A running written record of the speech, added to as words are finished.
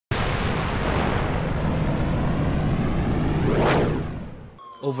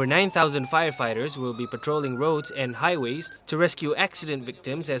Over 9,000 firefighters will be patrolling roads and highways to rescue accident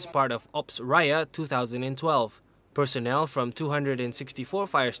victims as part of Ops Raya 2012. Personnel from 264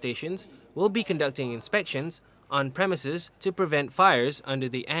 fire stations will be conducting inspections on premises to prevent fires under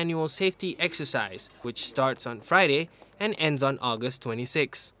the annual safety exercise, which starts on Friday and ends on August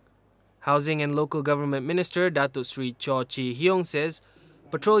 26. Housing and Local Government Minister Datuk Sri Cho Chi Hyong says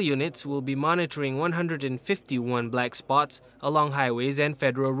patrol units will be monitoring 151 black spots along highways and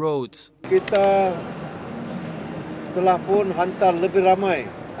federal roads. Kita telah pun hantar lebih ramai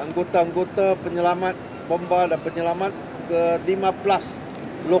anggota-anggota penyelamat bomba dan penyelamat ke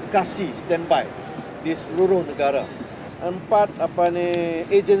 15 lokasi standby di seluruh negara. 4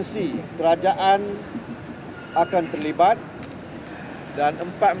 agensi kerajaan akan terlibat dan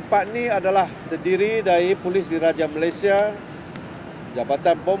 4 ni adalah terdiri dari Polis Diraja Malaysia,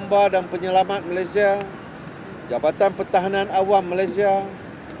 Jabatan Bomba dan Penyelamat Malaysia, Jabatan Pertahanan Awam Malaysia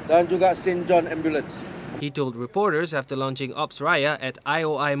dan juga St. John Ambulance. He told reporters after launching Ops Raya at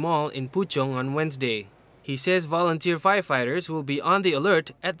IOI Mall in Puchong on Wednesday. He says volunteer firefighters will be on the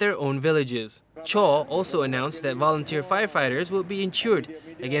alert at their own villages. Cho also announced that volunteer firefighters will be insured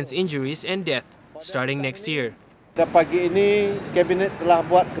against injuries and death starting next year. Pagi ini, Kabinet telah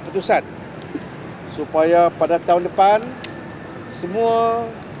buat keputusan supaya pada tahun depan semua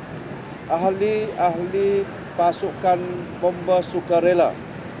ahli pasukan bomba sukarela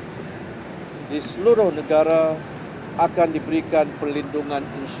di seluruh negara akan diberikan perlindungan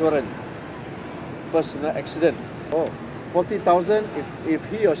insurans personal accident. 40,000 if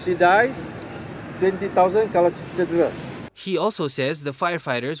he or she dies, 20,000 kalau cedera. He also says the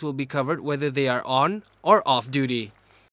firefighters will be covered whether they are on or off duty.